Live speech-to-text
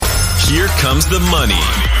Here comes the money.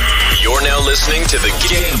 You're now listening to the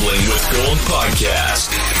Gambling with Gold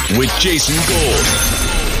podcast with Jason Gold.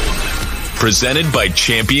 Presented by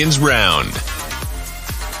Champions Round.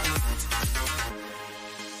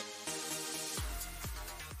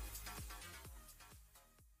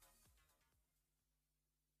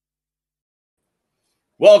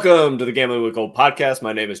 Welcome to the Gambling with Gold podcast.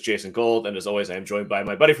 My name is Jason Gold, and as always, I am joined by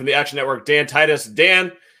my buddy from the Action Network, Dan Titus.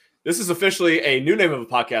 Dan, this is officially a new name of a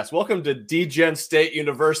podcast. Welcome to DGen State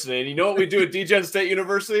University. And you know what we do at DGen State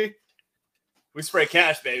University? We spray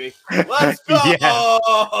cash, baby. Let's go!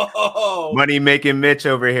 Yeah. Money making Mitch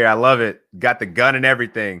over here. I love it. Got the gun and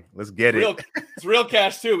everything. Let's get it. It's real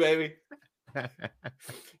cash too, baby.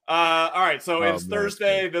 All right, so it's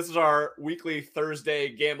Thursday. This is our weekly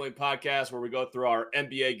Thursday gambling podcast where we go through our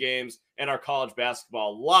NBA games and our college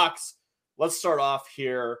basketball locks. Let's start off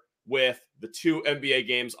here with the two NBA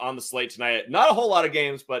games on the slate tonight. Not a whole lot of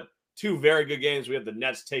games, but two very good games. We have the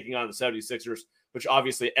Nets taking on the 76ers, which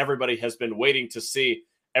obviously everybody has been waiting to see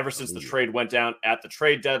ever since the trade went down at the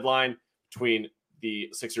trade deadline between the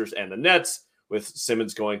Sixers and the Nets, with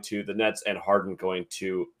Simmons going to the Nets and Harden going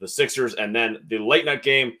to the Sixers. And then the late night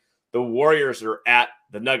game, the Warriors are at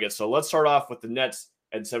the Nuggets. So let's start off with the Nets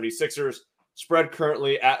and 76ers. Spread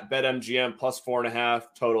currently at BetMGM plus 4.5.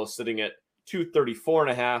 Total sitting at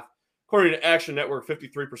 234.5. According to Action Network,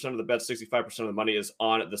 53% of the bets, 65% of the money is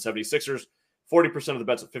on the 76ers. 40% of the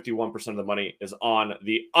bets, 51% of the money is on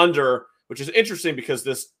the under, which is interesting because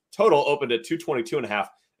this total opened at 222.5.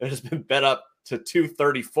 It has been bet up to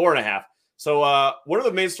 234.5. So what are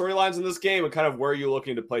the main storylines in this game, and kind of where are you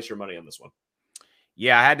looking to place your money on this one?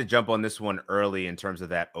 Yeah, I had to jump on this one early in terms of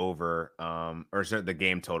that over or the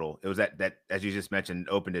game total. It was that as you just mentioned,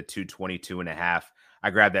 opened at 222.5. I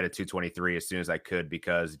grabbed that at 223 as soon as I could,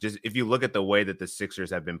 because just if you look at the way that the Sixers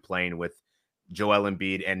have been playing with Joel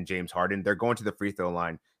Embiid and James Harden, they're going to the free throw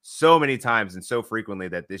line so many times and so frequently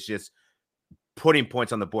that it's just putting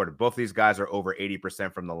points on the board. Both these guys are over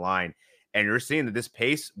 80% from the line. And you're seeing that this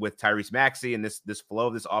pace with Tyrese Maxey and this flow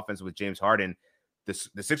of this offense with James Harden, the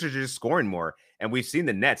Sixers are just scoring more. And we've seen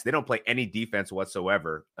the Nets. They don't play any defense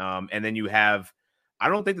whatsoever. And then you have, I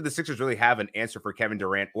don't think that the Sixers really have an answer for Kevin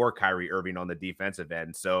Durant or Kyrie Irving on the defensive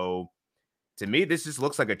end. So to me, this just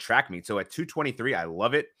looks like a track meet. So at 223, I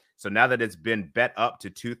love it. So now that it's been bet up to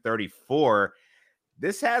 234,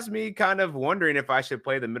 this has me kind of wondering if I should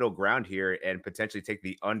play the middle ground here and potentially take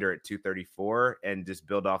the under at 234 and just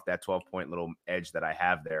build off that 12-point little edge that I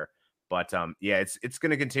have there. But yeah, it's going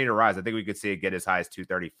to continue to rise. I think we could see it get as high as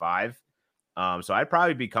 235. So I'd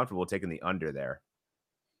probably be comfortable taking the under there.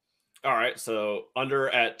 All right, so under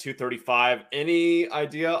at 235. Any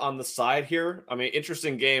idea on the side here? I mean,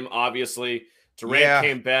 interesting game, obviously. Durant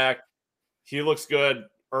came back. He looks good.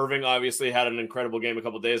 Irving obviously had an incredible game a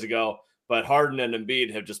couple days ago. But Harden and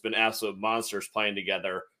Embiid have just been absolute monsters playing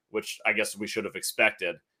together, which I guess we should have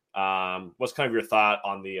expected. What's kind of your thought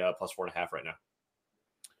on the plus 4.5 right now?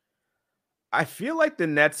 I feel like the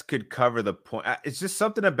Nets could cover the point. It's just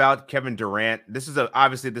something about Kevin Durant. This is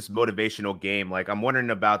obviously this motivational game. Like, I'm wondering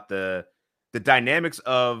about the dynamics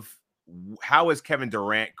of how is Kevin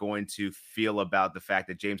Durant going to feel about the fact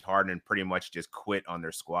that James Harden pretty much just quit on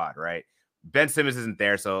their squad, right? Ben Simmons isn't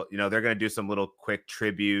there, so they're going to do some little quick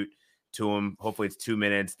tribute to him. Hopefully it's 2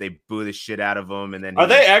 minutes. They boo the shit out of him, and then are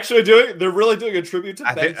they actually doing? They're really doing a tribute to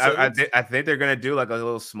Ben Simmons? I think they're going to do like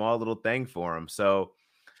a small little thing for him. So,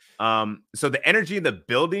 so the energy in the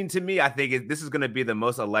building, to me, I think this is going to be the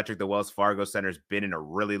most electric the Wells Fargo Center's been in a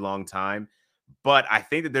really long time. But I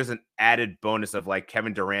think that there's an added bonus of like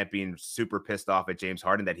Kevin Durant being super pissed off at James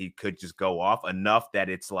Harden that he could just go off enough that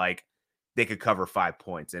it's like they could cover 5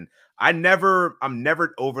 points. And I'm never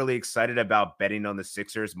overly excited about betting on the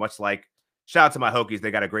Sixers, much like shout out to my Hokies.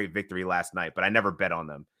 They got a great victory last night, but I never bet on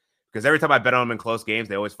them because every time I bet on them in close games,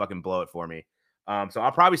 they always fucking blow it for me. So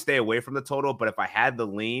I'll probably stay away from the total, but if I had the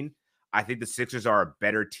lean, I think the Sixers are a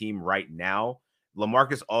better team right now.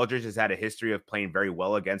 LaMarcus Aldridge has had a history of playing very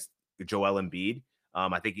well against Joel Embiid.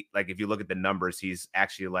 I think like if you look at the numbers, he's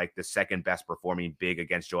actually like the second best performing big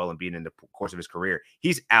against Joel Embiid in the course of his career.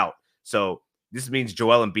 He's out. So this means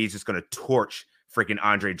Joel Embiid's just going to torch freaking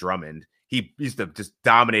Andre Drummond. He used to just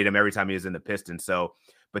dominate him every time he was in the Pistons. So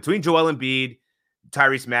between Joel Embiid,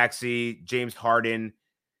 Tyrese Maxey, James Harden,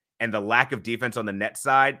 and the lack of defense on the net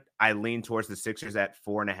side, I lean towards the Sixers at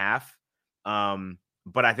 4.5.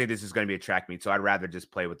 But I think this is going to be a track meet, so I'd rather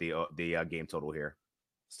just play with the game total here.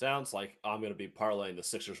 Sounds like I'm going to be parlaying the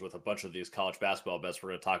Sixers with a bunch of these college basketball bets we're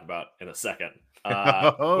going to talk about in a second.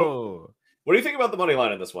 What do you think about the money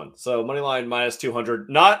line in this one? So money line minus 200,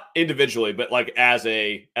 not individually, but like as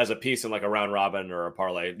a piece in like a round robin or a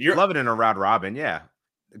parlay. You're Love it in a round robin, yeah.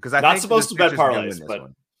 Because I not think supposed to bet parlays, but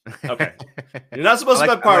one. okay. You're not supposed to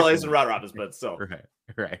bet parlays and round robins, but still.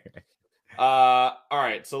 Right. All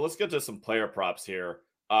right. So let's get to some player props here.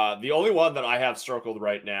 The only one that I have circled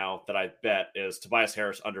right now that I bet is Tobias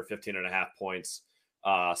Harris under 15.5 points.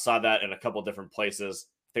 Saw that in a couple different places.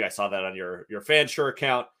 I think I saw that on your FanSure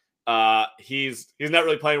account. He's not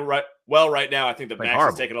really playing well right now. I think that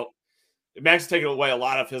Max is taking away a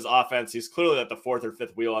lot of his offense. He's clearly at the fourth or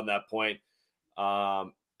fifth wheel on that point.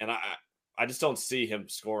 And I just don't see him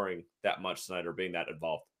scoring that much tonight or being that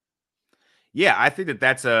involved. Yeah, I think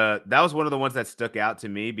that was one of the ones that stuck out to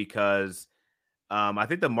me because I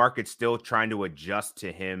think the market's still trying to adjust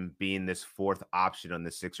to him being this fourth option on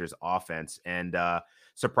the Sixers offense. And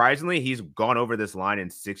surprisingly, he's gone over this line in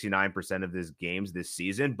 69% of his games this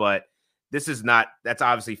season. But that's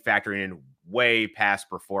obviously factoring in way past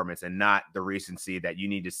performance and not the recency that you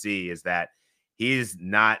need to see is that he is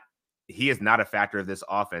not a factor of this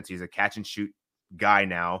offense. He's a catch and shoot guy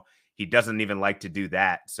now. He doesn't even like to do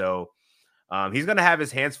that. So he's going to have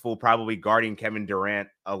his hands full probably guarding Kevin Durant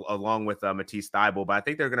along with Matisse Thybulle, but I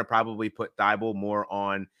think they're going to probably put Thybulle more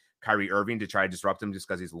on Kyrie Irving to try to disrupt him just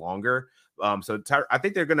because he's longer. I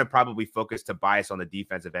think they're going to probably focus Tobias on the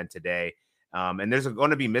defensive end today. And there's going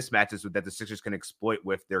to be mismatches that the Sixers can exploit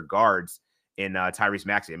with their guards in Tyrese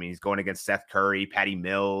Maxey. I mean, he's going against Seth Curry, Patty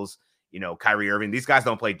Mills, Kyrie Irving. These guys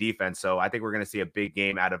don't play defense. So I think we're going to see a big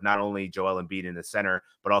game out of not only Joel Embiid in the center,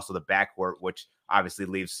 but also the backcourt, which obviously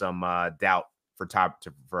leaves some doubt for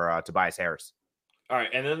Tobias Harris. All right.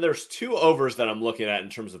 And then there's two overs that I'm looking at in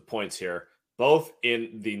terms of points here, both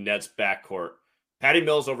in the Nets backcourt. Patty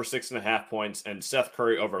Mills over 6.5 points and Seth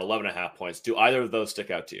Curry over 11.5 points. Do either of those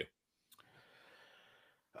stick out to you?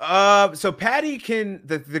 So Patty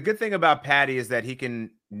the good thing about Patty is that he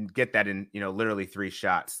can get that in, literally 3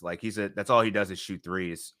 shots. Like that's all he does is shoot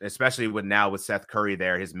threes, especially with Seth Curry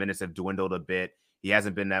there. His minutes have dwindled a bit. He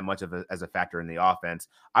hasn't been that much as a factor in the offense.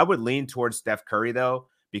 I would lean towards Steph Curry though,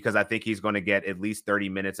 because I think he's going to get at least 30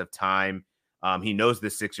 minutes of time. He knows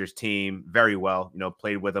the Sixers team very well,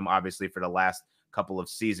 played with them obviously for the last couple of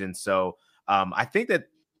seasons. So I think that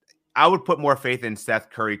I would put more faith in Seth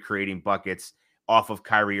Curry creating buckets off of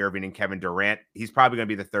Kyrie Irving and Kevin Durant. He's probably going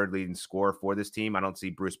to be the third leading scorer for this team. I don't see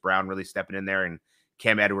Bruce Brown really stepping in there, and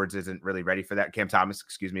Cam Edwards isn't really ready for that. Cam Thomas,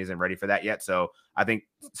 isn't ready for that yet. So I think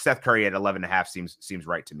Seth Curry at 11.5 seems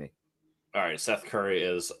right to me. All right. Seth Curry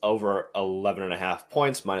is over 11.5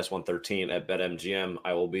 points, minus 113 at BetMGM.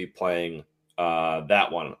 I will be playing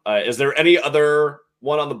that one. Is there any other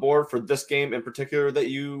one on the board for this game in particular that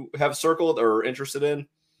you have circled or interested in?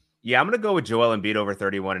 Yeah, I'm going to go with Joel Embiid over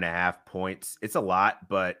 31.5 points. It's a lot,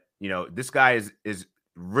 but this guy is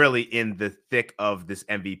really in the thick of this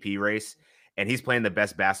MVP race, and he's playing the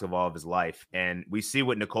best basketball of his life. And we see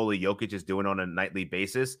what Nikola Jokic is doing on a nightly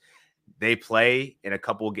basis. They play in a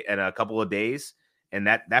couple of days, and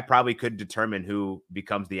that probably could determine who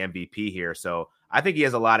becomes the MVP here. So I think he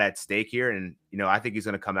has a lot at stake here, and I think he's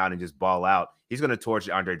going to come out and just ball out. He's going to torch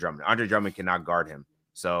Andre Drummond. Andre Drummond cannot guard him.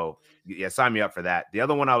 So, yeah, sign me up for that. The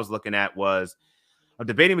other one I was looking at was I'm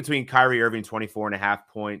debating between Kyrie Irving 24.5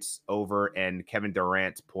 points over and Kevin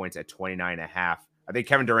Durant points at 29.5. I think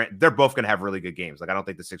Kevin Durant, they're both going to have really good games. Like, I don't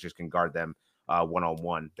think the Sixers can guard them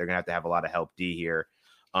one-on-one. They're going to have a lot of help D here.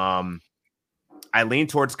 I lean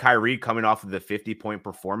towards Kyrie coming off of the 50-point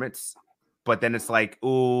performance, but then it's like,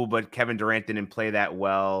 but Kevin Durant didn't play that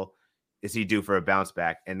well. Is he due for a bounce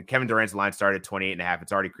back? And Kevin Durant's line started at 28.5.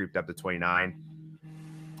 It's already creeped up to 29.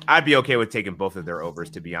 I'd be okay with taking both of their overs,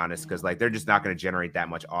 to be honest, because they're just not going to generate that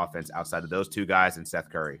much offense outside of those two guys and Seth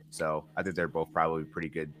Curry. So I think they're both probably pretty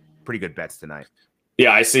good bets tonight.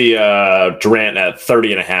 Yeah, I see Durant at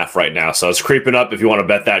 30.5 right now. So it's creeping up. If you want to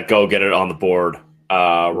bet that, go get it on the board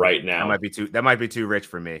right now. That might be too rich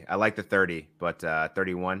for me. I like the 30, but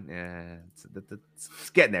 31, it's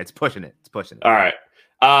getting there. It's pushing it. All right.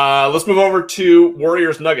 Let's move over to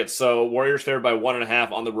Warriors Nuggets. So Warriors favored by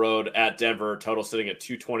 1.5 on the road at Denver. Total sitting at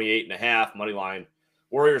 228.5 money line.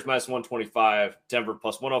 Warriors minus 125. Denver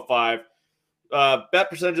plus 105.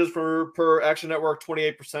 Bet percentages per Action Network: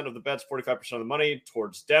 28% of the bets, 45% of the money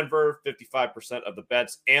towards Denver. 55% of the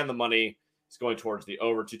bets and the money is going towards the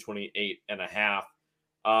over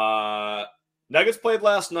 228.5. Nuggets played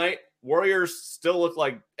last night. Warriors still look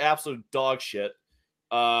like absolute dog shit.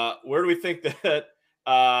 Where do we think that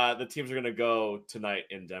the teams are going to go tonight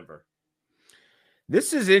in Denver?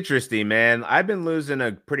 This is interesting, man. I've been losing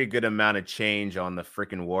a pretty good amount of change on the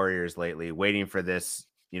freaking Warriors lately, waiting for this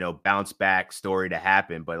bounce back story to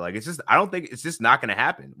happen. But like, I don't think it's just not going to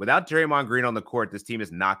happen without Draymond Green on the court. This team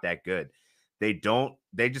is not that good. They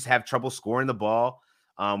just have trouble scoring the ball.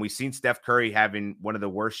 We've seen Steph Curry having one of the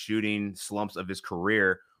worst shooting slumps of his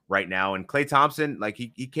career right now. And Klay Thompson, like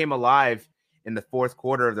he came alive in the fourth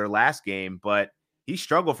quarter of their last game, but he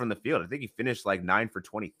struggled from the field. I think he finished like 9 for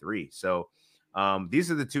 23. So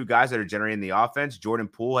these are the two guys that are generating the offense. Jordan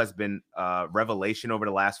Poole has been a revelation over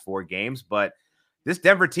the last 4 games, but this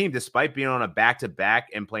Denver team, despite being on a back-to-back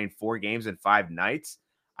and playing 4 games in 5 nights,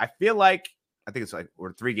 I think it's like,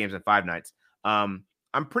 or 3 games in 5 nights. I'm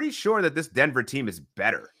pretty sure that this Denver team is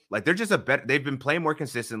better. Like they're just they've been playing more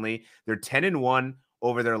consistently. They're 10-1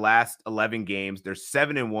 over their last 11 games. They're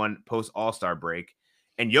 7-1 post All-Star break.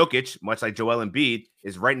 And Jokic, much like Joel Embiid,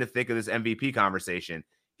 is right in the thick of this MVP conversation.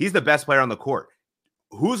 He's the best player on the court.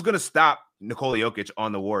 Who's going to stop Nikola Jokic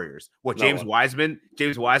on the Warriors? What, James Wiseman?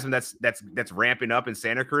 James Wiseman that's ramping up in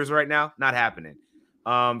Santa Cruz right now? Not happening.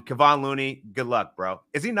 Kevon Looney, good luck, bro.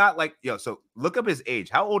 Is he not like, so look up his age.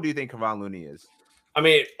 How old do you think Kevon Looney is? I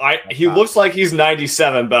mean, he looks like he's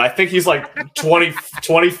 97, but I think he's like 20,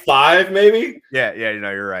 25 maybe. Yeah,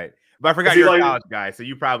 you're right. But I forgot you're a college guy, so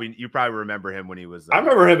you probably remember him when he was. I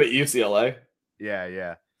remember him at UCLA.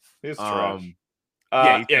 Yeah. He's trash.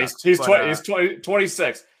 He's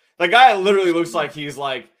 26. The guy literally looks like he's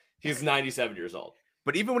 97 years old.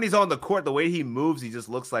 But even when he's on the court, the way he moves, he just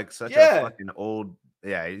looks like such a fucking old.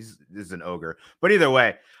 Yeah, he's an ogre. But either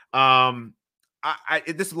way,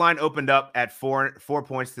 this line opened up at 4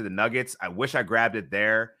 points to the Nuggets. I wish I grabbed it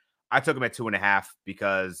there. I took him at 2.5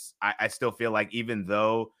 because I still feel like even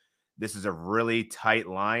though this is a really tight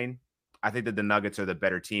line, I think that the Nuggets are the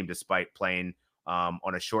better team despite playing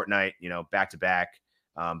on a short night, back to back.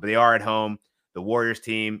 But they are at home. The Warriors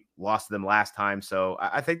team lost to them last time, so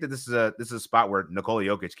I think that this is a spot where Nikola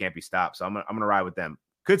Jokic can't be stopped. So I'm gonna ride with them.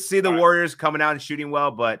 Could see the Warriors coming out and shooting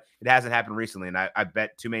well, but it hasn't happened recently, and I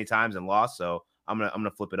bet too many times and lost. So I'm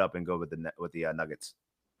gonna flip it up and go with the Nuggets.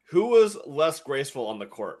 Who was less graceful on the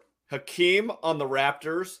court? Hakeem on the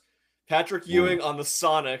Raptors, Patrick Ewing on the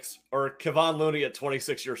Sonics, or Kevon Looney at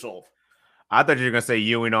 26 years old? I thought you were gonna say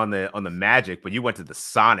Ewing on the Magic, but you went to the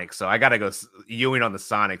Sonics, so I gotta go Ewing on the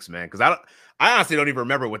Sonics, man. Because I honestly don't even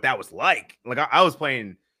remember what that was like. Like I was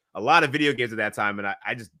playing a lot of video games at that time, and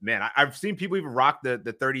I've seen people even rock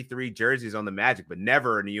the 33 jerseys on the Magic, but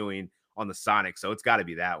never an Ewing on the Sonics. So it's got to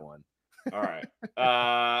be that one. All right.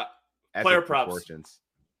 Player props.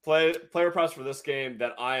 Player props for this game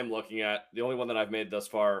that I am looking at. The only one that I've made thus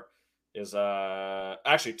far is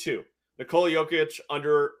actually 2. Nikola Jokic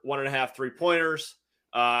under 1.5 3-pointers.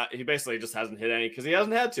 He basically just hasn't hit any because he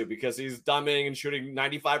hasn't had to, because he's dominating and shooting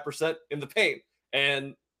 95% in the paint.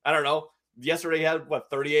 And I don't know. Yesterday he had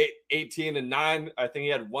 38, 18, and 9. I think he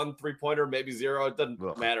had 1 3-pointer, maybe 0. It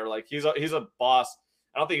doesn't matter. Like he's a boss.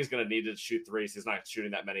 I don't think he's going to need to shoot threes. He's not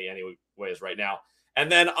shooting that many anyways right now.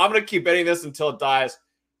 And then I'm going to keep betting this until it dies.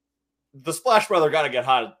 The Splash Brother got to get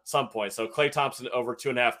hot at some point. So Klay Thompson over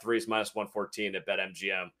 2.5 threes minus 114 at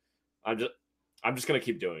BetMGM. I'm just going to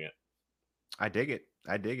keep doing it. I dig it.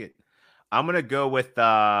 I'm going to go with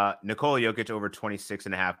Nikola Jokic over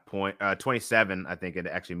 27. I think it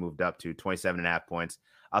actually moved up to 27.5 points.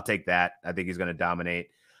 I'll take that. I think he's going to dominate.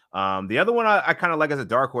 The other one I kind of like as a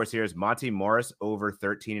dark horse here is Monty Morris over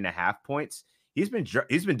 13.5 points. He's been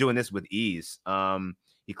doing this with ease.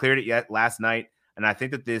 He cleared it last night, and I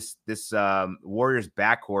think that this Warriors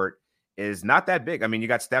backcourt is not that big. I mean, you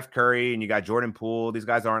got Steph Curry and you got Jordan Poole. These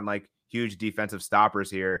guys aren't like huge defensive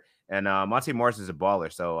stoppers here, and Monty Morris is a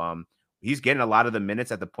baller. So he's getting a lot of the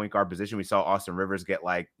minutes at the point guard position. We saw Austin Rivers get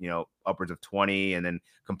upwards of 20, and then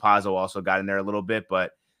Campazzo also got in there a little bit,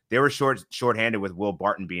 but they were shorthanded with Will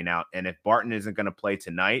Barton being out. And if Barton isn't going to play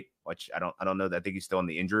tonight, which I don't know, I think he's still on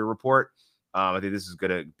the injury report. I think this is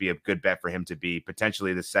going to be a good bet for him to be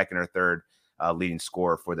potentially the second or third leading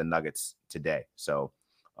scorer for the Nuggets today. So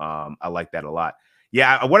I like that a lot.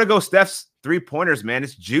 Yeah, I want to go Steph's 3-pointers, man.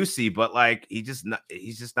 It's juicy, but he's just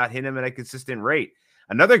not hitting them at a consistent rate.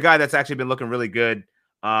 Another guy that's actually been looking really good,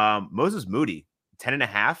 Moses Moody,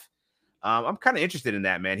 10.5. I'm kind of interested in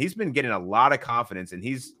that, man. He's been getting a lot of confidence, and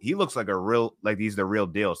he looks like he's the real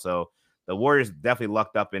deal. So the Warriors definitely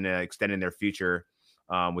lucked up in extending their future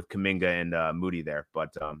with Kuminga and Moody there.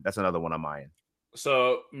 But that's another one on my end.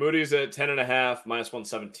 So Moody's at 10.5, minus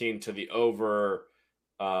 117 to the over.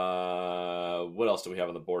 What else do we have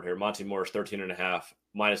on the board here? Monty Morris, 13.5,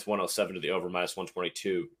 minus 107 to the over, minus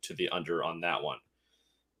 122 to the under on that one.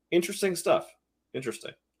 Interesting stuff.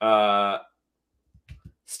 Interesting.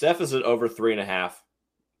 Steph is at over 3.5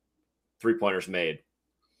 3-pointers made.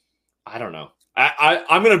 I don't know.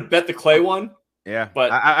 I'm going to bet the Klay one Yeah,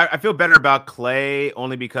 But I feel better about Clay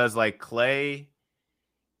only because like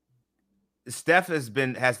Steph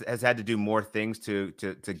has had to do more things to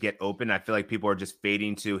get open. I feel like people are just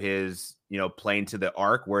fading to his, playing to the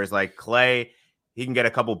arc, whereas like Clay, he can get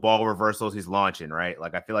a couple ball reversals, he's launching, right?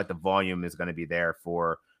 Like I feel like the volume is going to be there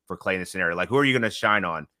for Clay in this scenario. Like who are you going to shine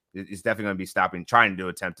on? It's definitely going to be trying to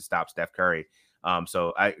attempt to stop Steph Curry.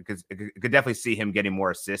 So I could definitely see him getting more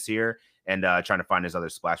assists here and trying to find his other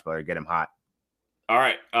splash player, get him hot. All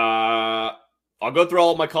right. I'll go through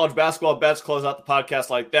all of my college basketball bets, close out the podcast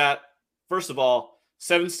like that. First of all,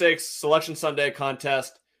 7 Stakes Selection Sunday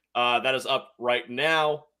contest. That is up right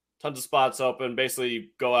now. Tons of spots open. Basically, you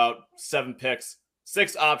go out 7 picks,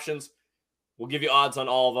 6 options. We'll give you odds on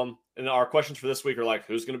all of them. And our questions for this week are like,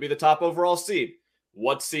 who's going to be the top overall seed?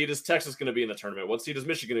 What seed is Texas going to be in the tournament? What seed is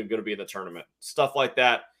Michigan going to be in the tournament? Stuff like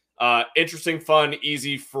that. Interesting, fun,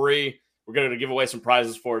 easy, free. We're going to give away some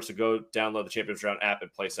prizes for it, so go download the Champions Round app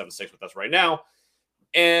and play 7-6 with us right now.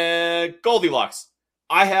 And Goldilocks.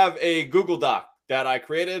 I have a Google Doc that I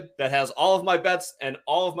created that has all of my bets and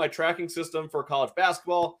all of my tracking system for college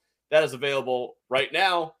basketball. That is available right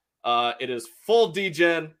now. It is full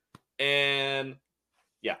DGen, and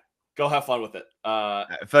yeah, go have fun with it. I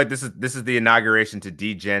feel like this is the inauguration to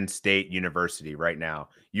DGen State University right now.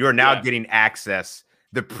 You are now getting access,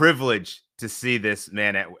 the privilege to see this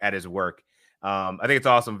man at his work. I think it's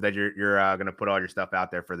awesome that you're going to put all your stuff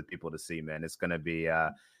out there for the people to see, man. It's going to be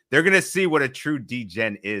they're going to see what a true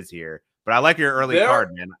DGen is here. But I like your early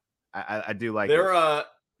card, man. I do like it.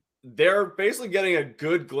 They're basically getting a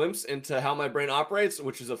good glimpse into how my brain operates,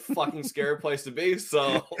 which is a fucking scary place to be.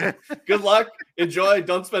 So good luck. Enjoy.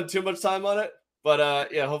 Don't spend too much time on it.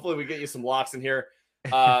 But yeah, hopefully we get you some locks in here.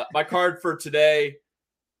 My card for today,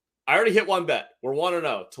 I already hit one bet. We're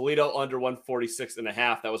 1-0. Toledo under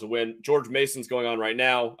 146.5. That was a win. George Mason's going on right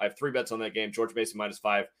now. I have 3 bets on that game. George Mason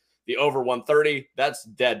 -5. The over 130. That's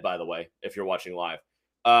dead, by the way, if you're watching live.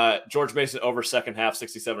 George Mason over second half,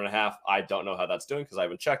 67.5. I don't know how that's doing because I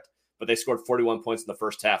haven't checked, but they scored 41 points in the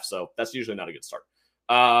first half, so that's usually not a good start.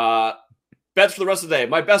 Bets for the rest of the day.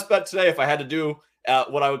 My best bet today, if I had to do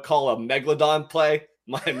what I would call a Megalodon play,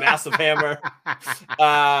 my massive hammer.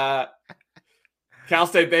 Cal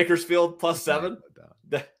State Bakersfield +7.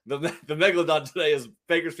 The Megalodon today is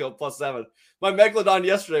Bakersfield +7. My Megalodon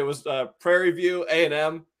yesterday was Prairie View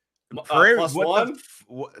A&M +1.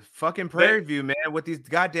 Fucking Prairie View, man, with these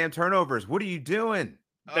goddamn turnovers. What are you doing?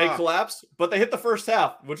 They collapsed, but they hit the first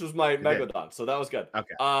half, which was my Megalodon, so that was good.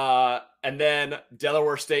 Okay. And then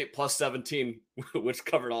Delaware State +17, which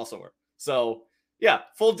covered also. So yeah,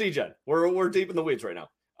 full DGen. We're deep in the weeds right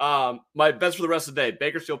now. My bets for the rest of the day: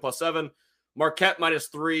 Bakersfield +7, Marquette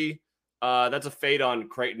 -3. That's a fade on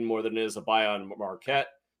Creighton more than it is a buy on Marquette.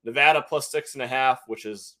 Nevada +6.5, which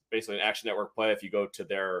is basically an Action Network play. If you go to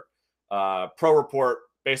their pro report,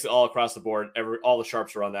 basically all across the board, all the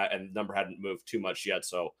sharps are on that, and the number hadn't moved too much yet.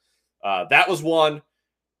 So that was one.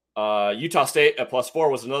 Utah State at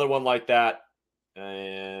 +4 was another one like that,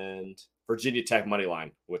 and Virginia Tech money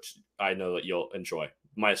line, which I know that you'll enjoy,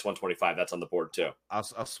 -125. That's on the board too. I'll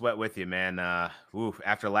sweat with you, man.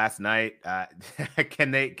 After last night,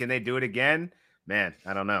 can they do it again? Man,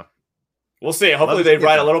 I don't know. We'll see. Hopefully they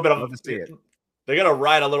ride a little bit of it. They're going to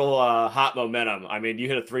ride a little hot momentum. I mean, you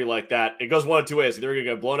hit a 3 like that, it goes one of 2 ways. Either you're going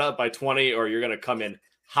to get blown up by 20 or you're going to come in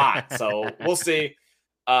hot. So we'll see.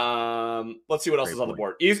 Let's see what else is on the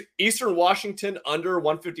board. Eastern Washington under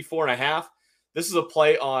 154.5. This is a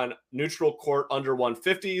play on neutral court under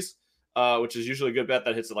 150s, which is usually a good bet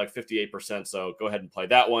that hits at like 58%. So go ahead and play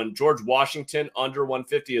that one. George Washington under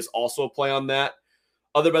 150 is also a play on that.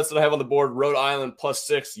 Other bets that I have on the board: Rhode Island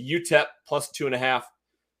 +6, UTEP +2.5.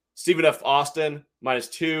 Stephen F. Austin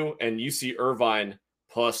 -2, and UC Irvine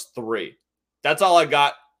 +3. That's all I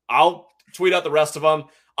got. I'll tweet out the rest of them.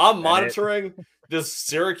 I'm monitoring this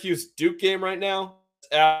Syracuse Duke game right now.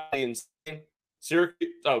 It's absolutely insane.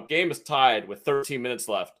 Syracuse game is tied with 13 minutes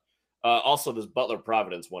left. Also, this Butler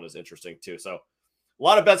Providence one is interesting too. So a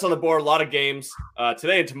lot of bets on the board, a lot of games.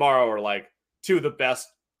 Today and tomorrow are like 2 of the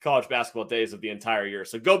best college basketball days of the entire year.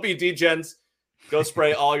 So go be DGens. Go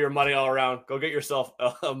spray all your money all around. Go get yourself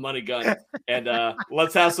a money gun. And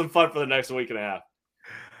let's have some fun for the next week and a half.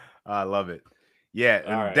 I love it.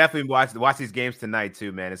 Yeah, definitely watch these games tonight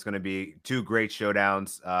too, man. It's going to be 2 great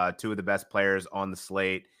showdowns, 2 of the best players on the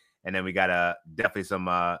slate. And then we got definitely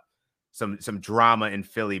some drama in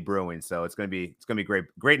Philly brewing. So it's going to be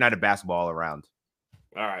great night of basketball all around.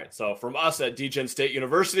 All right. So from us at DGen State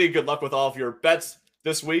University, good luck with all of your bets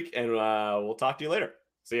this week. And we'll talk to you later.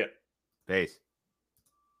 See ya. Peace.